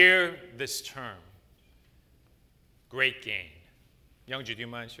Hear this term, great gain. Youngju, do you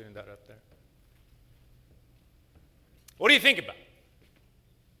mind shooting that up there? What do you think about?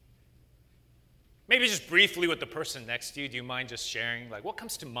 Maybe just briefly with the person next to you, do you mind just sharing, like, what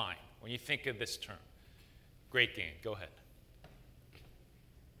comes to mind when you think of this term? Great gain. Go ahead.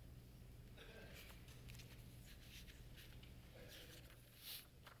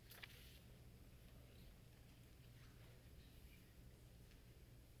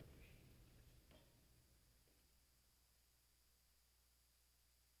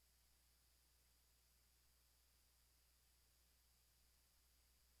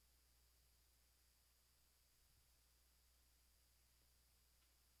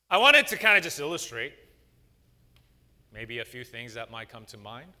 I wanted to kind of just illustrate maybe a few things that might come to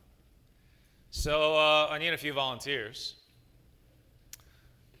mind. So I need a few volunteers.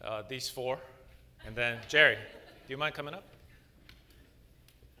 These four. And then Jerry, do you mind coming up?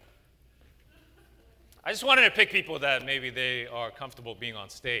 I just wanted to pick people that maybe they are comfortable being on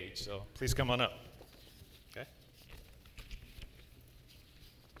stage. So please come on up. Okay?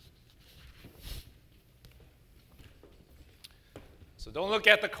 So don't look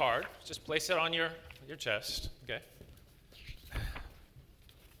at the card. Just place it on your chest. Okay?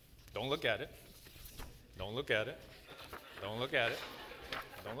 Don't look at it. Don't look at it. Don't look at it.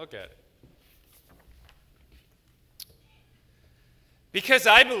 Don't look at it. Because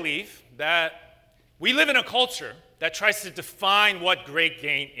I believe that we live in a culture that tries to define what great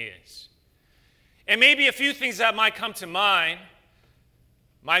gain is. And maybe a few things that might come to mind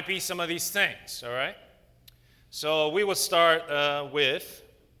might be some of these things, all right? So we will start with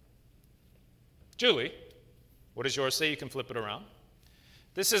Julie. What does yours say? You can flip it around.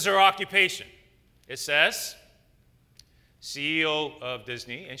 This is her occupation. It says CEO of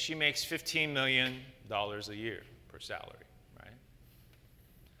Disney, and she makes $15 million a year per salary, right?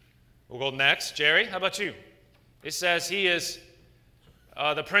 We'll go next. Jerry, how about you? It says he is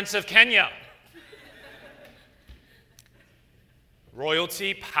the Prince of Kenya.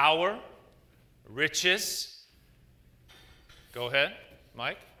 Royalty, power, riches. Go ahead,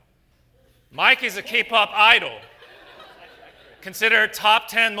 Mike. Mike is a K-pop idol. Considered top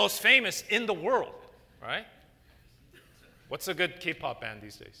 10 most famous in the world, right? What's a good K-pop band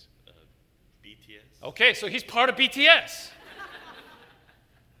these days? BTS. Okay, so he's part of BTS.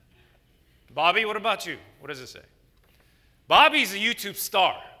 Bobby, what about you? What does it say? Bobby's a YouTube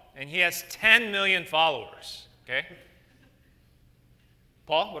star, and he has 10 million followers, okay?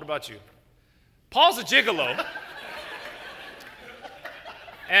 Paul, what about you? Paul's a gigolo.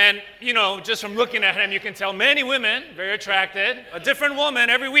 And, you know, just from looking at him, you can tell many women, very attracted, a different woman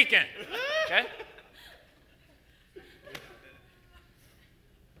every weekend, okay?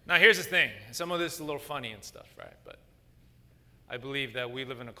 Now, here's the thing. Some of this is a little funny and stuff, right? But I believe that we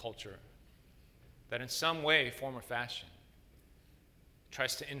live in a culture that in some way, form, or fashion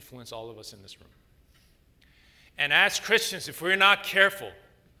tries to influence all of us in this room. And as Christians, if we're not careful,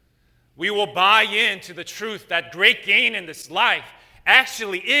 we will buy into the truth that great gain in this life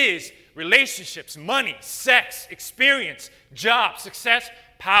actually is relationships, money, sex, experience, job, success,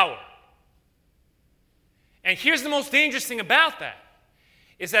 power. And here's the most dangerous thing about that,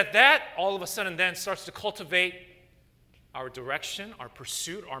 is that all of a sudden then starts to cultivate our direction, our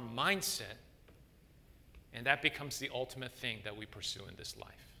pursuit, our mindset, and that becomes the ultimate thing that we pursue in this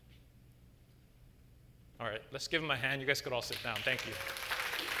life. All right, let's give them a hand. You guys could all sit down. Thank you.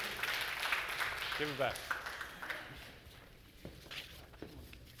 Give it back.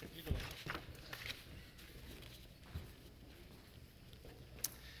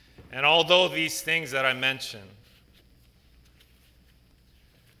 And although these things that I mentioned,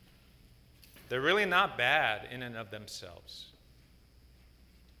 they're really not bad in and of themselves.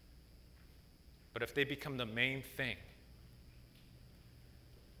 But if they become the main thing,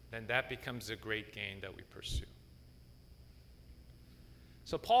 then that becomes a great gain that we pursue.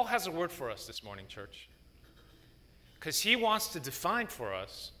 So Paul has a word for us this morning, church, because he wants to define for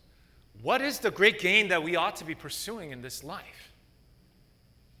us what is the great gain that we ought to be pursuing in this life.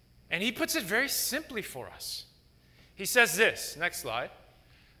 And he puts it very simply for us. He says this, next slide,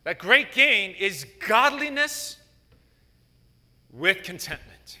 that great gain is godliness with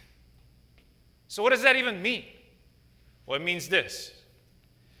contentment. So what does that even mean? Well, it means this.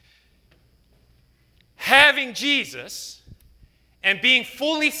 Having Jesus and being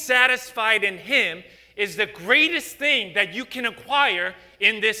fully satisfied in him is the greatest thing that you can acquire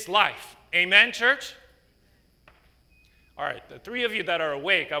in this life. Amen, church? All right, the three of you that are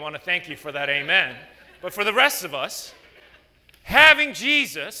awake, I want to thank you for that amen. But for the rest of us, having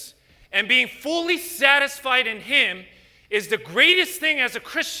Jesus and being fully satisfied in him is the greatest thing as a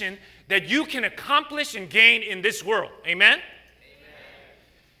Christian that you can accomplish and gain in this world. Amen? Amen.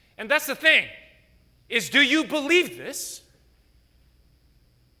 And that's the thing, is do you believe this?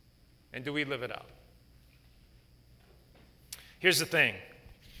 And do we live it out? Here's the thing.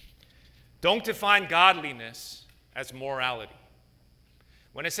 Don't define godliness as morality.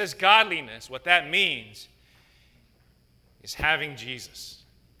 When it says godliness, what that means is having Jesus.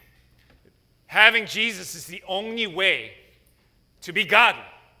 Having Jesus is the only way to be godly.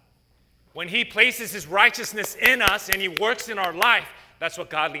 When he places his righteousness in us and he works in our life, that's what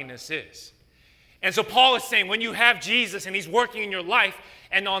godliness is. And so Paul is saying, when you have Jesus and he's working in your life,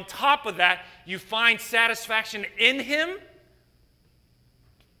 and on top of that, you find satisfaction in him,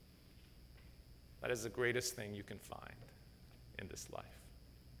 that is the greatest thing you can find in this life.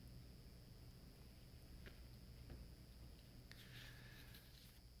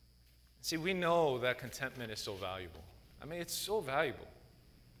 See, we know that contentment is so valuable. I mean, it's so valuable.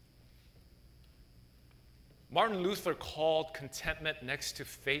 Martin Luther called contentment next to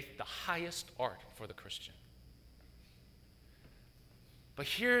faith the highest art for the Christian. But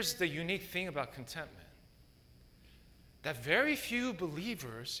here's the unique thing about contentment, that very few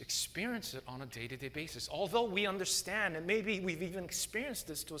believers experience it on a day-to-day basis, although we understand, and maybe we've even experienced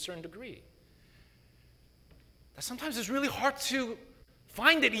this to a certain degree, that sometimes it's really hard to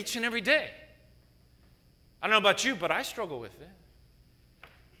find it each and every day. I don't know about you, but I struggle with it.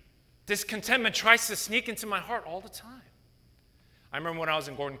 Discontentment tries to sneak into my heart all the time. I remember when I was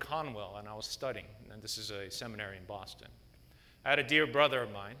in Gordon Conwell and I was studying, and this is a seminary in Boston. I had a dear brother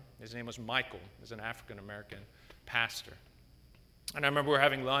of mine. His name was Michael. He was an African-American pastor. And I remember we were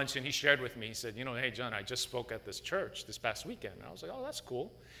having lunch, and he shared with me, he said, hey, John, I just spoke at this church this past weekend. And I was like, oh, that's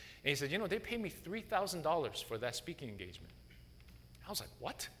cool. And he said, they paid me $3,000 for that speaking engagement. I was like,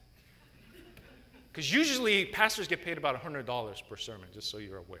 what? Because usually pastors get paid about $100 per sermon, just so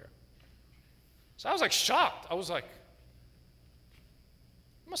you're aware. So I was like shocked. I was like,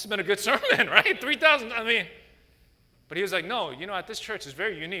 it must have been a good sermon, right? $3,000, I mean. But he was like, no, at this church it's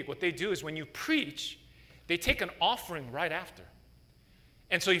very unique. What they do is when you preach, they take an offering right after.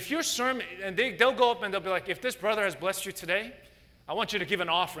 And so if your sermon, and they'll go up and they'll be like, if this brother has blessed you today, I want you to give an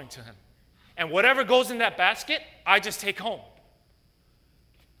offering to him. And whatever goes in that basket, I just take home.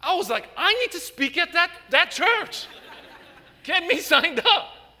 I was like, I need to speak at that church. Get me signed up.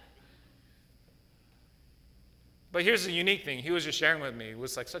 But here's the unique thing. He was just sharing with me. It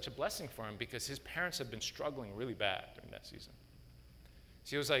was like such a blessing for him because his parents had been struggling really bad during that season.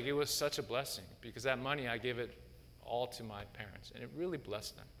 So he was like, it was such a blessing because that money, I gave it all to my parents, and it really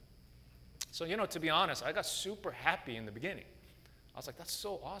blessed them. So, to be honest, I got super happy in the beginning. I was like, that's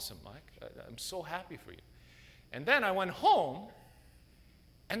so awesome, Mike. I'm so happy for you. And then I went home,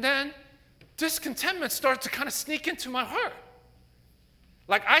 and then discontentment started to kind of sneak into my heart.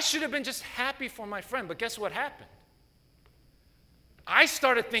 Like I should have been just happy for my friend, but guess what happened? I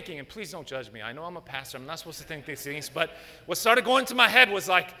started thinking, and please don't judge me. I know I'm a pastor. I'm not supposed to think these things, but what started going to my head was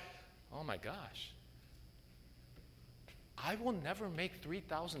like, oh my gosh, I will never make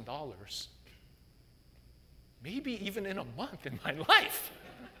 $3,000, maybe even in a month in my life.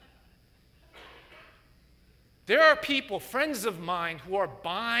 There are people, friends of mine, who are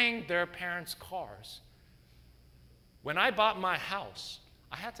buying their parents' cars. When I bought my house,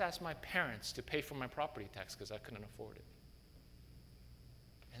 I had to ask my parents to pay for my property tax because I couldn't afford it.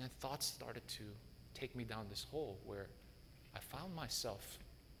 And then thoughts started to take me down this hole where I found myself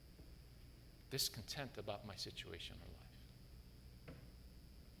discontent about my situation or life.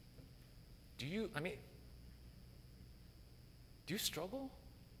 Do you struggle?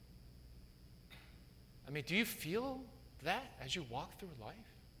 Do you feel that as you walk through life?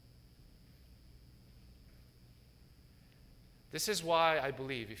 This is why I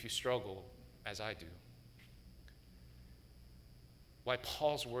believe if you struggle, as I do, why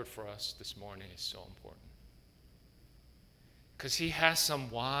Paul's word for us this morning is so important. Because he has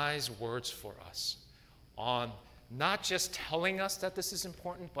some wise words for us on not just telling us that this is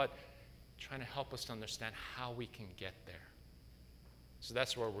important, but trying to help us to understand how we can get there. So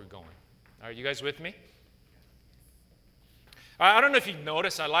that's where we're going. All right, you guys with me? I don't know if you've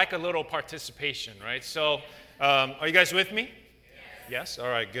noticed, I like a little participation, right? So are you guys with me? Yes? All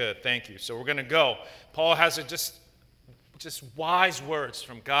right, good. Thank you. So we're going to go. Paul has just wise words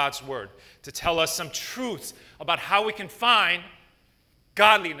from God's word to tell us some truths about how we can find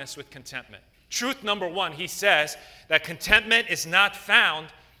godliness with contentment. Truth number one, he says that contentment is not found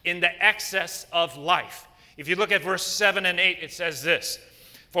in the excess of life. If you look at verse 7 and 8, it says this: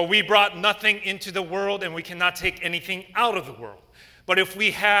 "For we brought nothing into the world, and we cannot take anything out of the world. But if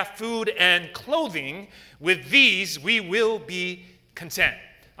we have food and clothing, with these we will be content.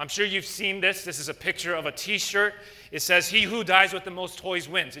 I'm sure you've seen this. This is a picture of a t-shirt. It says, he who dies with the most toys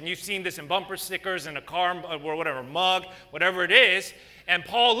wins. And you've seen this in bumper stickers, in a car, or whatever, mug, whatever it is. And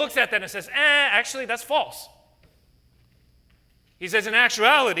Paul looks at that and says, actually, that's false. He says, in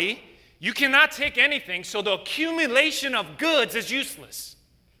actuality, you cannot take anything, so the accumulation of goods is useless.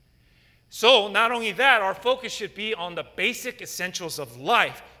 So, not only that, our focus should be on the basic essentials of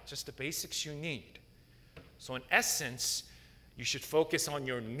life, just the basics you need. So, in essence, you should focus on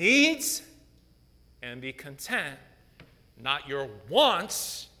your needs and be content, not your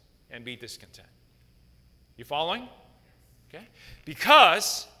wants and be discontent. You following? Okay?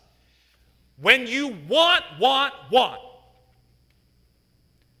 Because when you want,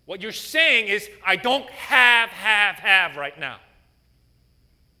 what you're saying is, I don't have right now.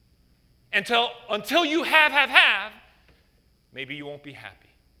 Until you have, maybe you won't be happy.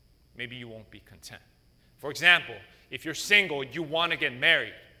 Maybe you won't be content. For example, if you're single, you want to get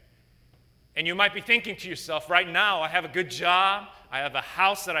married. And you might be thinking to yourself, right now, I have a good job, I have a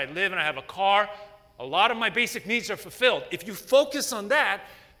house that I live in, I have a car. A lot of my basic needs are fulfilled. If you focus on that,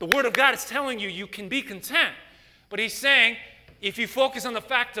 the Word of God is telling you you can be content. But He's saying, if you focus on the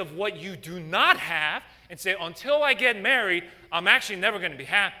fact of what you do not have and say, until I get married, I'm actually never going to be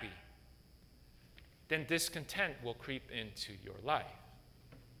happy, then discontent will creep into your life.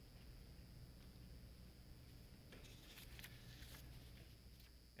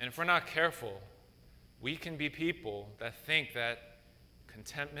 And if we're not careful, we can be people that think that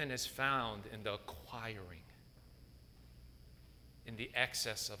contentment is found in the acquiring, in the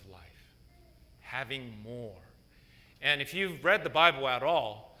excess of life, having more. And if you've read the Bible at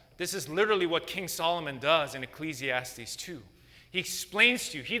all, this is literally what King Solomon does in Ecclesiastes 2. He explains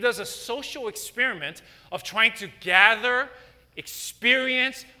to you, he does a social experiment of trying to gather,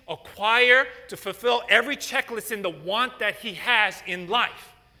 experience, acquire, to fulfill every checklist in the want that he has in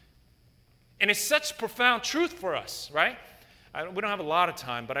life. And it's such profound truth for us, right? We don't have a lot of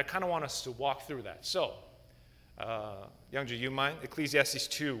time, but I kind of want us to walk through that. So, Youngju, you mind? Ecclesiastes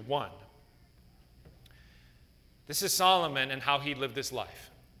 2:1. This is Solomon and how he lived his life.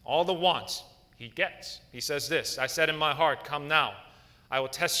 All the wants he gets. He says this, I said in my heart, come now, I will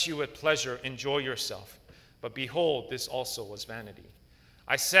test you with pleasure, enjoy yourself. But behold, this also was vanity.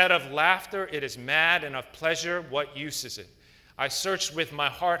 I said of laughter, it is mad, and of pleasure, what use is it? I searched with my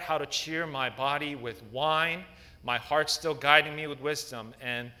heart how to cheer my body with wine, my heart still guiding me with wisdom,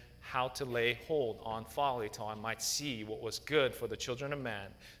 and how to lay hold on folly till I might see what was good for the children of man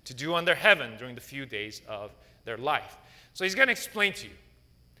to do under heaven during the few days of their life. So he's going to explain to you.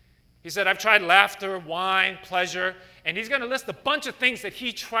 He said, I've tried laughter, wine, pleasure, and he's going to list a bunch of things that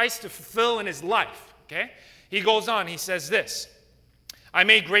he tries to fulfill in his life. Okay? He goes on, he says this, I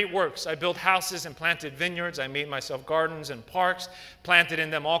made great works. I built houses and planted vineyards. I made myself gardens and parks, planted in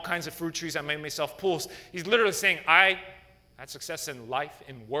them all kinds of fruit trees. I made myself pools. He's literally saying, I had success in life,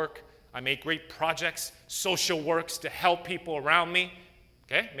 in work. I made great projects, social works to help people around me.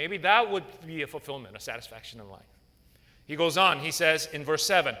 Okay? Maybe that would be a fulfillment, a satisfaction in life. He goes on, he says in verse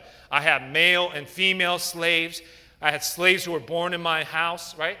 7, I had male and female slaves. I had slaves who were born in my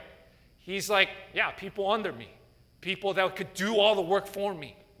house, right? He's like, yeah, people under me. People that could do all the work for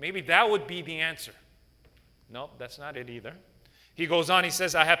me. Maybe that would be the answer. No, that's not it either. He goes on, he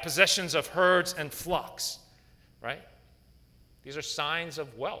says, I have possessions of herds and flocks, right? These are signs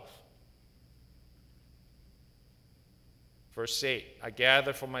of wealth. Verse 8, I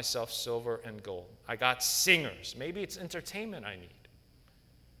gather for myself silver and gold. I got singers. Maybe it's entertainment I need.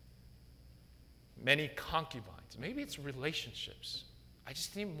 Many concubines. Maybe it's relationships. I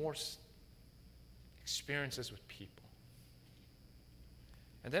just need more experiences with people.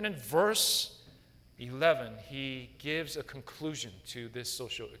 And then in verse 11, he gives a conclusion to this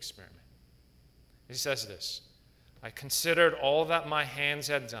social experiment. He says this, I considered all that my hands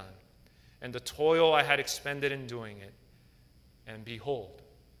had done and the toil I had expended in doing it, and behold,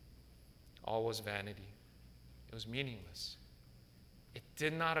 all was vanity. It was meaningless. It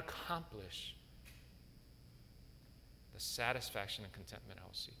did not accomplish the satisfaction and contentment I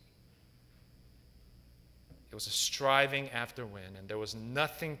was seeking. It was a striving after wind, and there was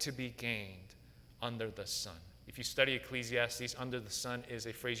nothing to be gained under the sun. If you study Ecclesiastes, under the sun is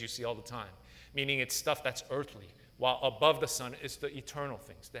a phrase you see all the time, meaning it's stuff that's earthly, while above the sun is the eternal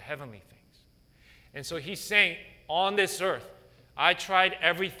things, the heavenly things. And so he's saying, on this earth, I tried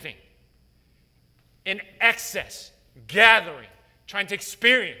everything in excess, gathering, trying to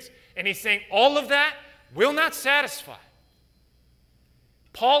experience. And he's saying all of that will not satisfy.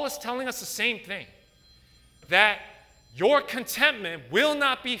 Paul is telling us the same thing, that Your contentment will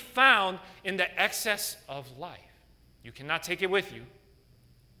not be found in the excess of life. You cannot take it with you.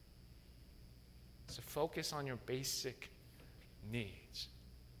 So focus on your basic needs.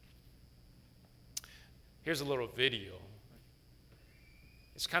 Here's a little video.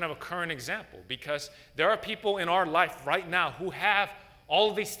 It's kind of a current example because there are people in our life right now who have all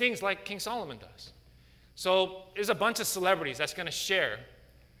of these things like King Solomon does. So there's a bunch of celebrities that's going to share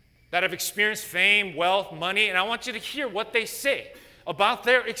that have experienced fame, wealth, money, and I want you to hear what they say about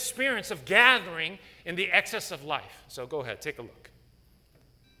their experience of gathering in the excess of life. So go ahead, take a look.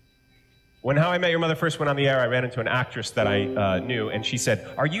 When How I Met Your Mother first went on the air, I ran into an actress that I knew, and she said,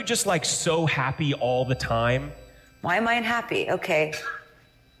 "Are you just like so happy all the time?" Why am I unhappy? Okay,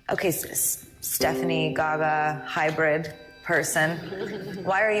 Stephanie Gaga hybrid person.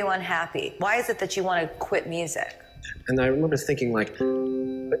 Why are you unhappy? Why is it that you want to quit music? And I remember thinking like,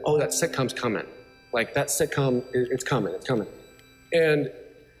 oh, that sitcom's coming. Like that sitcom, it's coming. And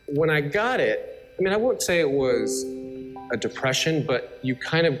when I got it, I mean, I wouldn't say it was a depression, but you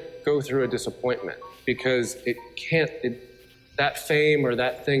kind of go through a disappointment because that fame or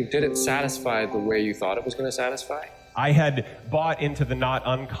that thing didn't satisfy the way you thought it was going to satisfy. I had bought into the not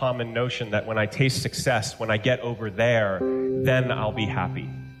uncommon notion that when I taste success, when I get over there, then I'll be happy.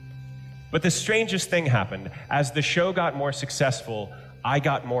 But the strangest thing happened. As the show got more successful, I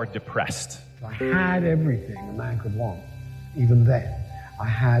got more depressed. I had everything a man could want, even then.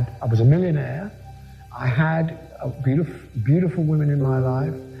 I was a millionaire. I had beautiful women in my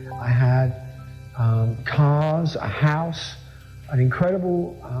life. I had cars, a house, an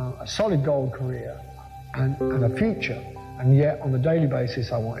incredible, a solid gold career, and a future. And yet, on a daily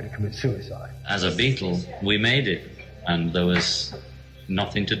basis, I wanted to commit suicide. As a Beatle, we made it, and there was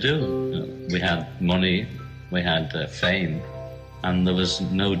nothing to do. We had money, we had fame, and there was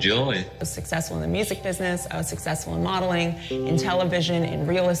no joy. I was successful in the music business, I was successful in modeling, in television, in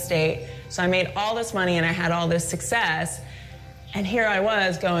real estate. So I made all this money and I had all this success. And here I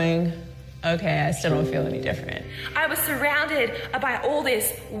was going, okay, I still don't feel any different. I was surrounded by all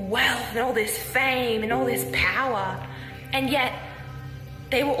this wealth and all this fame and all this power. And yet,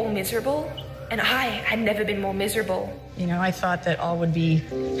 they were all miserable. And I had never been more miserable. You know, I thought that all would be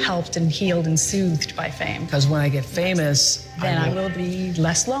helped and healed and soothed by fame. Because when I get famous, then I will be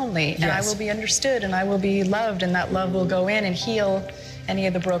less lonely, and I will be understood, and I will be loved, and that love will go in and heal any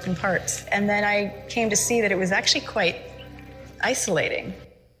of the broken parts. And then I came to see that it was actually quite isolating.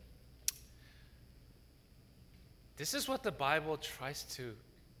 This is what the Bible tries to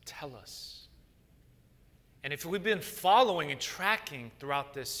tell us. And if we've been following and tracking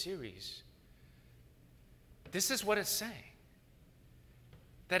throughout this series, this is what it's saying.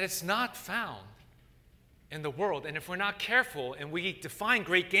 That it's not found in the world. And if we're not careful and we define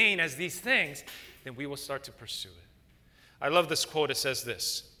great gain as these things, then we will start to pursue it. I love this quote. It says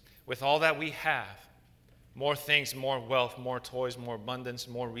this: "With all that we have, more things, more wealth, more toys, more abundance,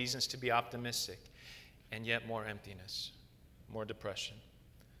 more reasons to be optimistic, and yet more emptiness, more depression,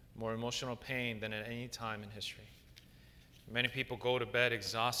 more emotional pain than at any time in history. Many people go to bed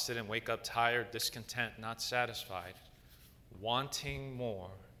exhausted and wake up tired, discontent, not satisfied, wanting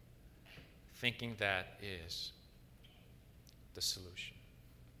more, thinking that is the solution."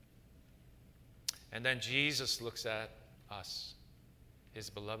 And then Jesus looks at us, his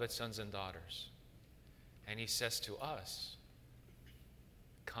beloved sons and daughters, and he says to us,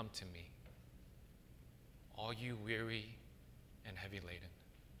 "Come to me, all you weary and heavy laden."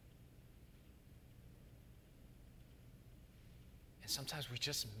 And sometimes we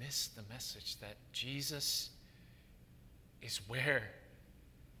just miss the message that Jesus is where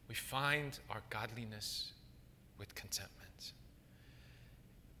we find our godliness with contentment.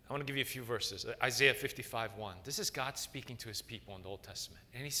 I want to give you a few verses. Isaiah 55:1. This is God speaking to his people in the Old Testament.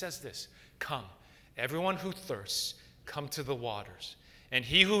 And he says this: "Come, everyone who thirsts, come to the waters. And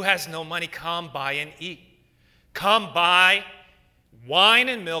he who has no money, come buy and eat. Come buy wine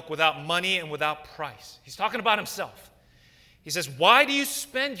and milk without money and without price." He's talking about himself. He says, "Why do you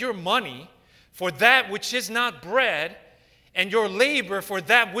spend your money for that which is not bread, and your labor for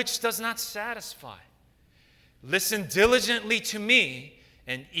that which does not satisfy? Listen diligently to me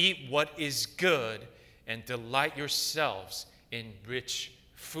and eat what is good, and delight yourselves in rich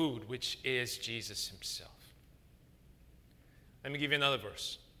food," which is Jesus himself. Let me give you another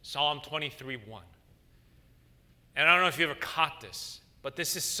verse. Psalm 23:1. And I don't know if you ever caught this, but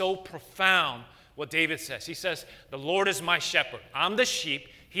this is so profound what David says. He says, "The Lord is my shepherd. I'm the sheep.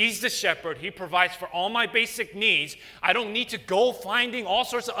 He's the shepherd. He provides for all my basic needs. I don't need to go finding all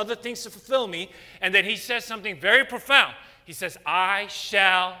sorts of other things to fulfill me." And then he says something very profound. He says, "I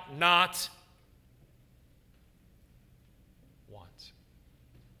shall not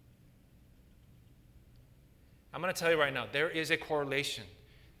I'm going to tell you right now, there is a correlation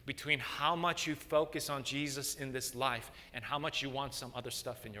between how much you focus on Jesus in this life and how much you want some other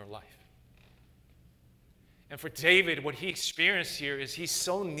stuff in your life. And for David, what he experienced here is he's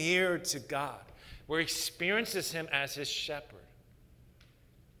so near to God, where he experiences him as his shepherd.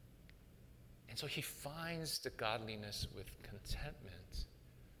 And so he finds the godliness with contentment.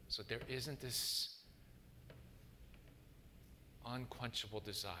 So there isn't this unquenchable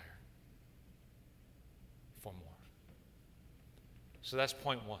desire for more. So that's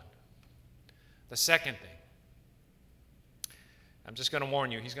point one. The second thing, I'm just going to warn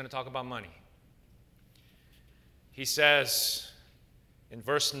you, he's going to talk about money. He says in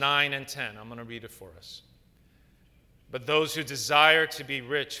verse 9 and 10, I'm going to read it for us. But those who desire to be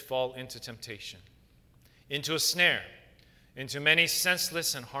rich fall into temptation, into a snare, into many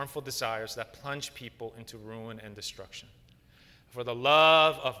senseless and harmful desires that plunge people into ruin and destruction. For the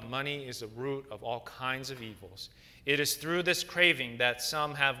love of money is the root of all kinds of evils. It is through this craving that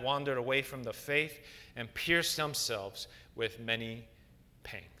some have wandered away from the faith and pierced themselves with many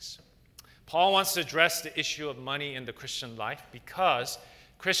pangs. Paul wants to address the issue of money in the Christian life because,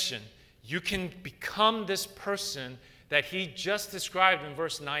 Christian, you can become this person that he just described in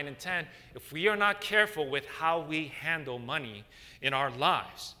verse 9 and 10 if we are not careful with how we handle money in our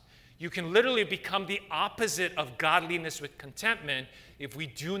lives. You can literally become the opposite of godliness with contentment if we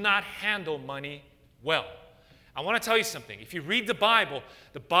do not handle money well. I want to tell you something. If you read the Bible,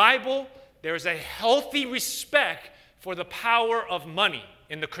 there is a healthy respect for the power of money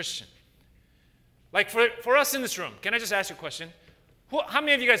in the Christian. Like for us in this room, can I just ask you a question? How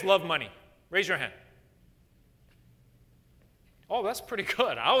many of you guys love money? Raise your hand. Oh, that's pretty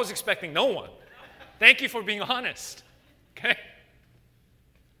good. I was expecting no one. Thank you for being honest. Okay?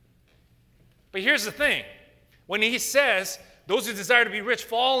 But here's the thing. When he says, those who desire to be rich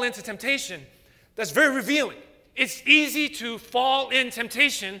fall into temptation, that's very revealing. It's easy to fall in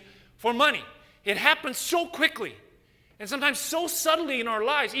temptation for money. It happens so quickly and sometimes so subtly in our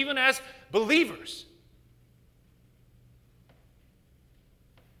lives, even as believers.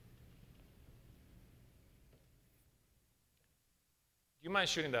 You mind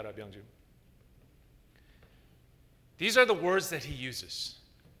shooting that up, Youngju? These are the words that he uses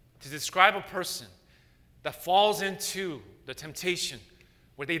to describe a person that falls into the temptation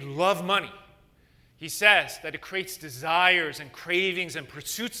where they love money. He says that it creates desires and cravings and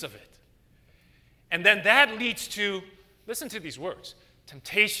pursuits of it. And then that leads to, listen to these words,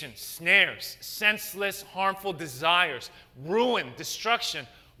 temptation, snares, senseless, harmful desires, ruin, destruction,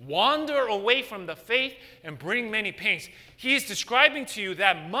 wander away from the faith, and bring many pains. He is describing to you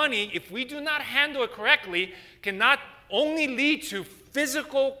that money, if we do not handle it correctly, can not only lead to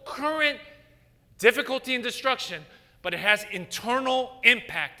physical, current difficulty and destruction, but it has internal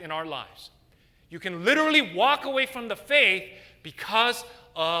impact in our lives. You can literally walk away from the faith because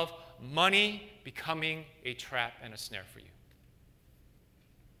of money becoming a trap and a snare for you.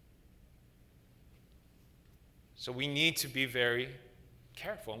 So we need to be very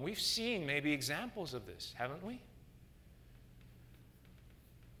careful. And we've seen maybe examples of this, haven't we?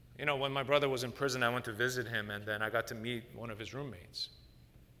 You know, when my brother was in prison, I went to visit him, and then I got to meet one of his roommates.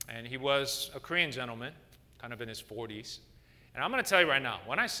 And he was a Korean gentleman, kind of in his 40s. And I'm going to tell you right now,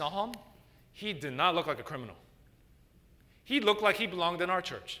 when I saw him, he did not look like a criminal. He looked like he belonged in our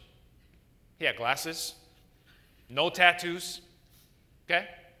church. He had glasses, no tattoos, okay?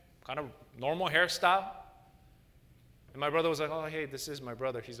 Kind of normal hairstyle. And my brother was like, oh, hey, this is my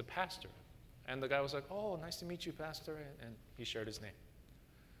brother. He's a pastor. And the guy was like, oh, nice to meet you, pastor. And he shared his name.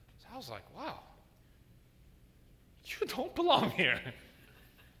 So I was like, wow, you don't belong here.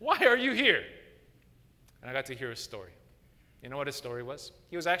 Why are you here? And I got to hear his story. You know what his story was?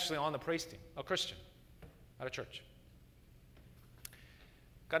 He was actually on the praise team, a Christian, at a church.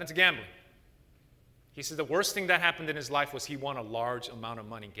 Got into gambling. He said the worst thing that happened in his life was he won a large amount of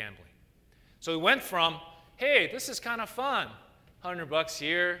money gambling. So he went from, hey, this is kind of fun, $100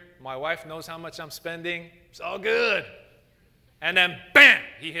 here, my wife knows how much I'm spending, it's all good. And then, bam,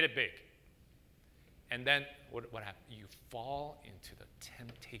 he hit it big. And then what happened? You fall into the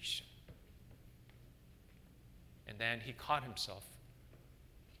temptation. And then he caught himself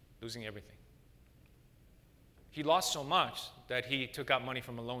losing everything. He lost so much that he took out money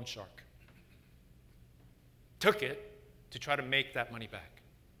from a loan shark. Took it to try to make that money back.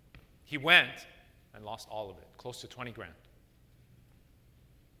 He went and lost all of it, close to 20 grand.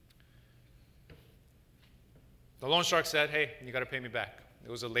 The loan shark said, hey, you got to pay me back.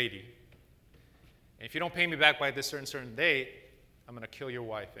 It was a lady. And if you don't pay me back by this certain date, I'm going to kill your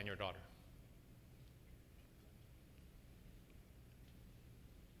wife and your daughter.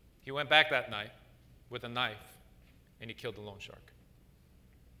 He went back that night with a knife and he killed the loan shark.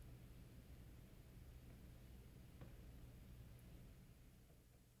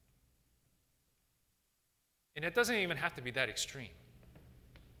 And it doesn't even have to be that extreme.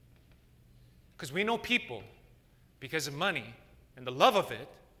 Because we know people, because of money and the love of it,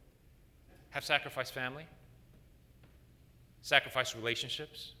 have sacrificed family, sacrificed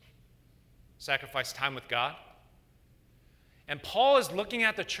relationships, sacrificed time with God. And Paul is looking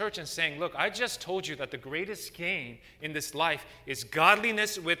at the church and saying, look, I just told you that the greatest gain in this life is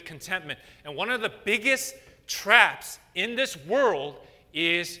godliness with contentment. And one of the biggest traps in this world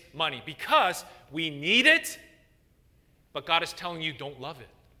is money, because we need it, but God is telling you don't love it.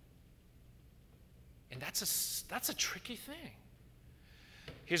 And that's a tricky thing.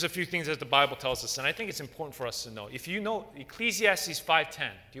 Here's a few things that the Bible tells us, and I think it's important for us to know. If you know Ecclesiastes 5:10,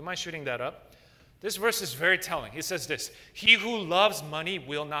 do you mind shooting that up? This verse is very telling. It says this: he who loves money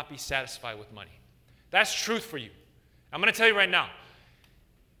will not be satisfied with money. That's truth for you. I'm going to tell you right now.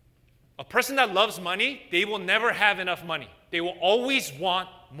 A person that loves money, they will never have enough money. They will always want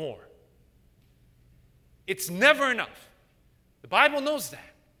more. It's never enough. The Bible knows that.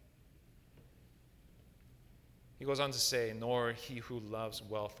 He goes on to say, nor he who loves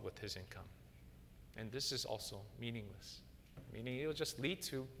wealth with his income. And this is also meaningless, meaning it will just lead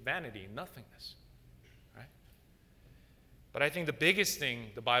to vanity, nothingness. Right? But I think the biggest thing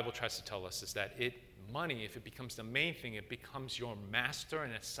the Bible tries to tell us is that money, if it becomes the main thing, it becomes your master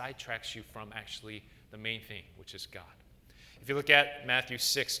and it sidetracks you from actually the main thing, which is God. If you look at Matthew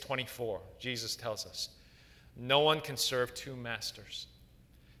 6:24, Jesus tells us, no one can serve two masters,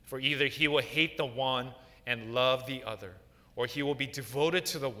 for either he will hate the one and love the other, or he will be devoted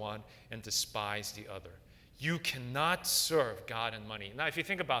to the one and despise the other. You cannot serve God and money. Now, if you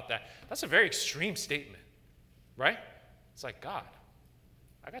think about that, that's a very extreme statement, right? It's like, God,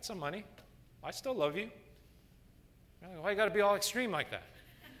 I got some money. I still love you. Why you got to be all extreme like that,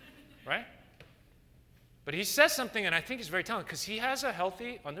 right? But he says something, and I think it's very telling, because he has a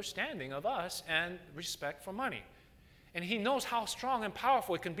healthy understanding of us and respect for money. And he knows how strong and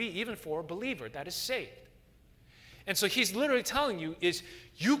powerful it can be even for a believer that is saved. And so he's literally telling you is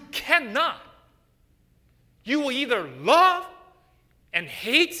you cannot. You will either love and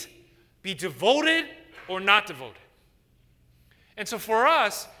hate, be devoted, or not devoted. And so for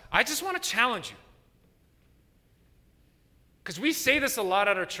us, I just want to challenge you. Because we say this a lot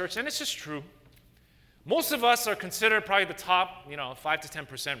at our church, and it's just true. Most of us are considered probably the top, 5 to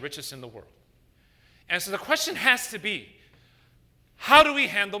 10% richest in the world. And so the question has to be, how do we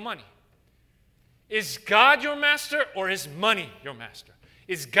handle money? Is God your master, or is money your master?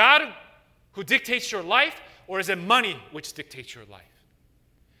 Is God who dictates your life, or is it money which dictates your life?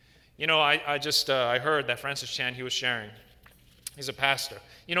 I heard that Francis Chan, he was sharing. He's a pastor.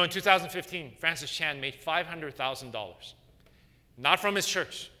 In 2015, Francis Chan made $500,000. Not from his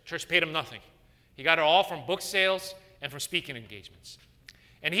church. Church paid him nothing. He got it all from book sales and from speaking engagements.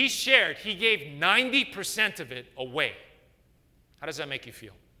 And he shared, he gave 90% of it away. How does that make you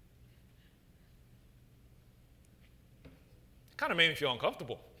feel? It kind of made me feel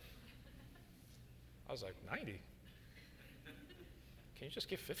uncomfortable. I was like, 90? Can you just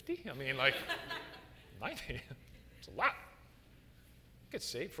give 50? 90? It's a lot. You could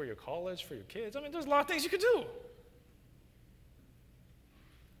save for your college, for your kids. There's a lot of things you could do.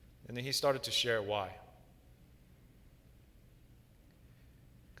 And then he started to share why.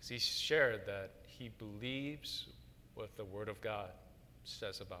 Because he shared that he believes what the Word of God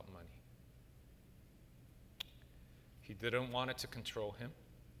says about money. He didn't want it to control him.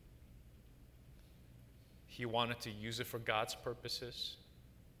 He wanted to use it for God's purposes.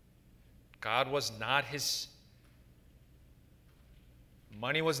 Money was not his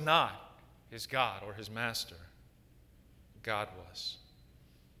God or his master. God was.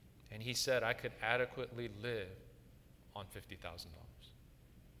 And he said, I could adequately live on $50,000.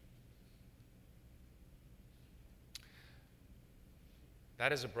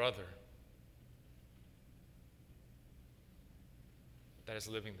 That is a brother that is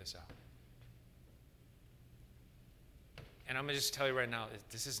living this out. And I'm going to just tell you right now,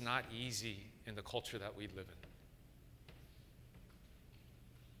 this is not easy in the culture that we live in.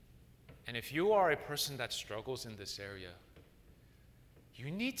 And if you are a person that struggles in this area, you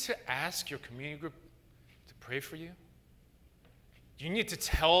need to ask your community group to pray for you. You need to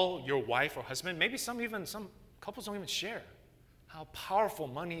tell your wife or husband, maybe some couples don't even share how powerful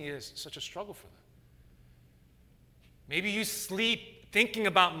money is, such a struggle for them. Maybe you sleep thinking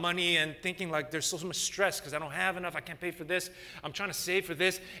about money and thinking like there's so much stress because I don't have enough, I can't pay for this, I'm trying to save for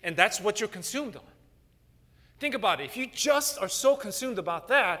this, and that's what you're consumed on. Think about it. If you just are so consumed about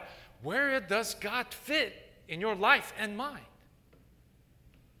that, where does God fit in your life and mine.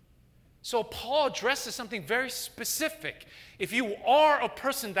 So Paul addresses something very specific. If you are a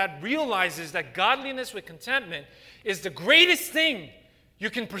person that realizes that godliness with contentment is the greatest thing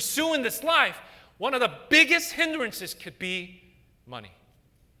you can pursue in this life, one of the biggest hindrances could be money.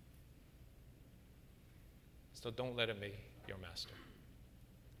 So don't let it be your master.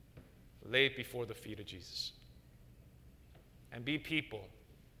 Lay it before the feet of Jesus. And be people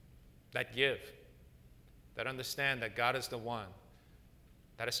that give, that understand that God is the one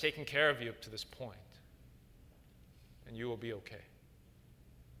that has taken care of you up to this point, and you will be okay.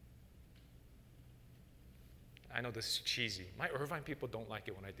 I know this is cheesy. My Irvine people don't like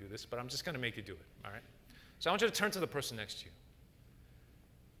it when I do this, but I'm just going to make you do it, all right? So I want you to turn to the person next to you.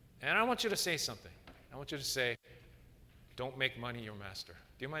 And I want you to say something. I want you to say, don't make money your master.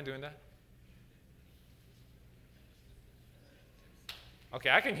 Do you mind doing that? Okay,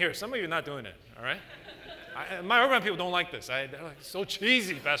 I can hear some of you not doing it, all right? My Irvine people don't like this. They're like, it's so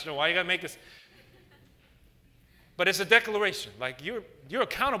cheesy, Pastor. Why you got to make this? But it's a declaration. Like, you're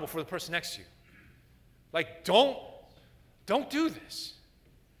accountable for the person next to you. Like, don't do this.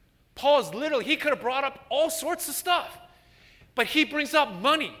 Paul's literally, he could have brought up all sorts of stuff. But he brings up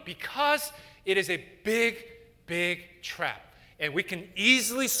money because it is a big, big trap. And we can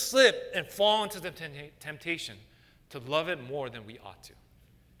easily slip and fall into the temptation to love it more than we ought to.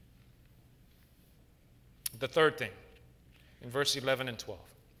 The third thing, in verse 11 and 12,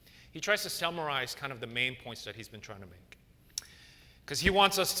 he tries to summarize kind of the main points that he's been trying to make. Because he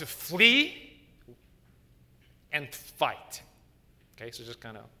wants us to flee and fight. Okay, so just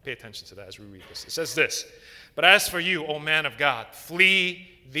kind of pay attention to that as we read this. It says this, but as for you, O man of God, flee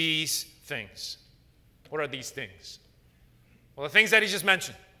these things. What are these things? Well, the things that he just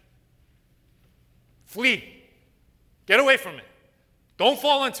mentioned. Flee. Get away from it. Don't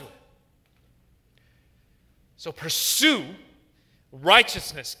fall into it. So pursue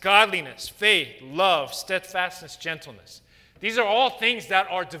righteousness, godliness, faith, love, steadfastness, gentleness. These are all things that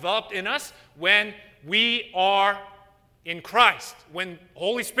are developed in us when we are in Christ, when the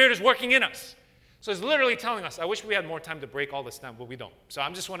Holy Spirit is working in us. So it's literally telling us, I wish we had more time to break all this down, but we don't. So I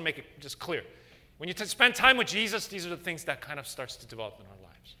just want to make it just clear. When you spend time with Jesus, these are the things that kind of starts to develop in our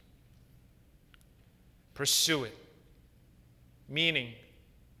lives. Pursue it. Meaning,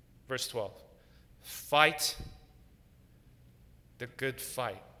 verse 12, fight the good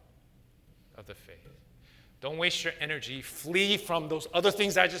fight of the faith. Don't waste your energy. Flee from those other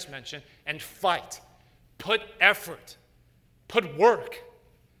things I just mentioned and fight. Put effort, put work,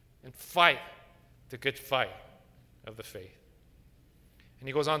 and fight the good fight of the faith. And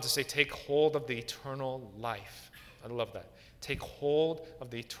he goes on to say, take hold of the eternal life. I love that. Take hold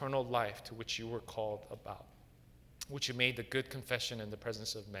of the eternal life to which you were called about, which you made the good confession in the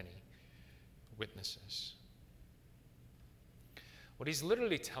presence of many witnesses. What he's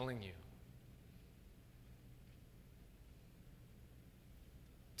literally telling you,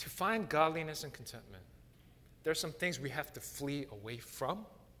 to find godliness and contentment, there are some things we have to flee away from,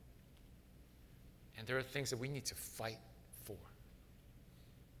 and there are things that we need to fight for.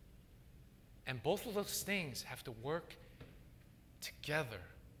 And both of those things have to work together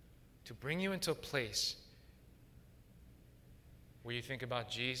to bring you into a place where you think about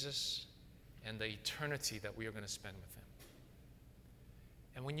Jesus and the eternity that we are going to spend with him.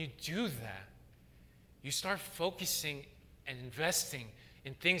 And when you do that, you start focusing and investing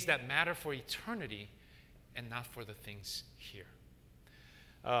in things that matter for eternity and not for the things here.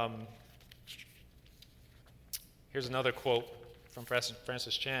 Here's another quote from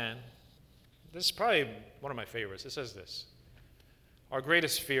Francis Chan. This is probably one of my favorites. It says this: our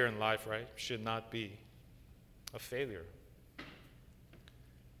greatest fear in life, right, should not be of failure,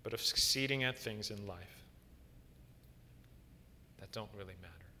 but of succeeding at things in life that don't really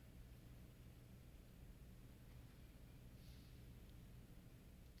matter.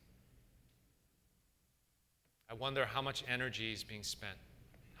 I wonder how much energy is being spent,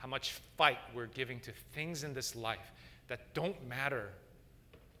 how much fight we're giving to things in this life that don't matter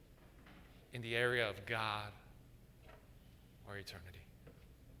in the area of God or eternity.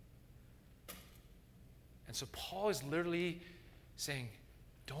 And so Paul is literally saying,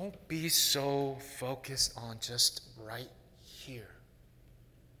 don't be so focused on just right here.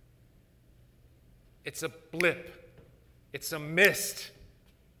 It's a blip. It's a mist.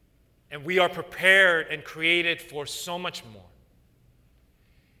 And we are prepared and created for so much more.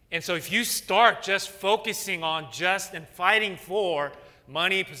 And so if you start just focusing on just and fighting for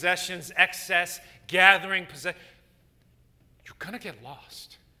money, possessions, excess, gathering, you're going to get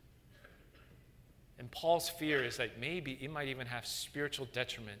lost. And Paul's fear is that maybe it might even have spiritual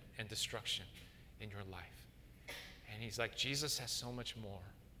detriment and destruction in your life. And he's like, Jesus has so much more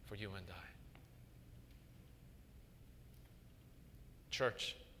for you and I.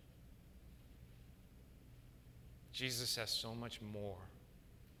 Church, Jesus has so much more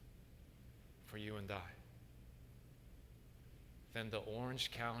for you and I than the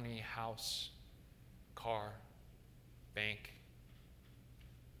Orange County house, car, bank.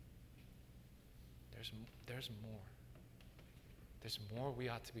 There's more. There's more we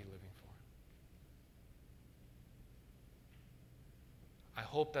ought to be living for. I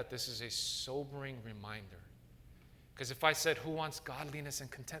hope that this is a sobering reminder. Because if I said, who wants godliness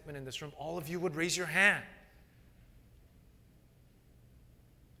and contentment in this room, all of you would raise your hand.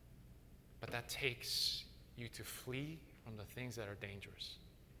 But that takes you to flee from the things that are dangerous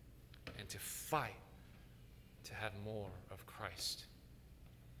and to fight to have more of Christ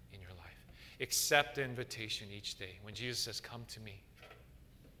in your life. Accept the invitation each day. When Jesus says, come to me,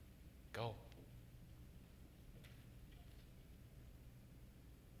 go.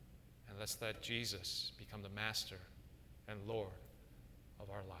 And let's let Jesus become the master and Lord of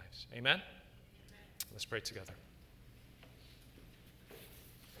our lives. Amen? Let's pray together.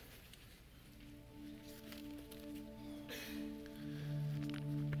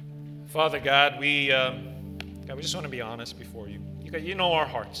 Father God, we just want to be honest before you. You know our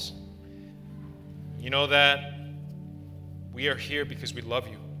hearts. You know that we are here because we love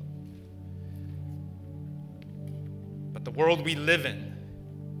you. But the world we live in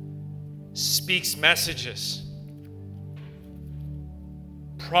speaks messages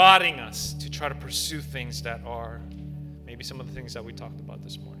prodding us to try to pursue things that are maybe some of the things that we talked about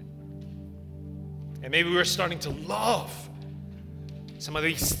this morning. And maybe we're starting to love some of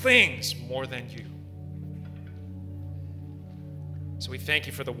these things more than you. So we thank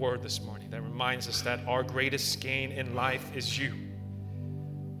you for the word this morning that reminds us that our greatest gain in life is you.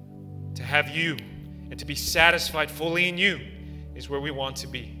 To have you and to be satisfied fully in you is where we want to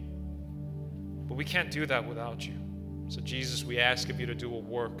be. But we can't do that without you. So Jesus, we ask of you to do a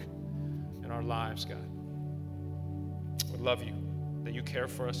work in our lives, God. We love you, that you care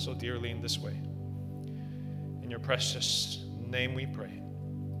for us so dearly in this way. In your precious name we pray.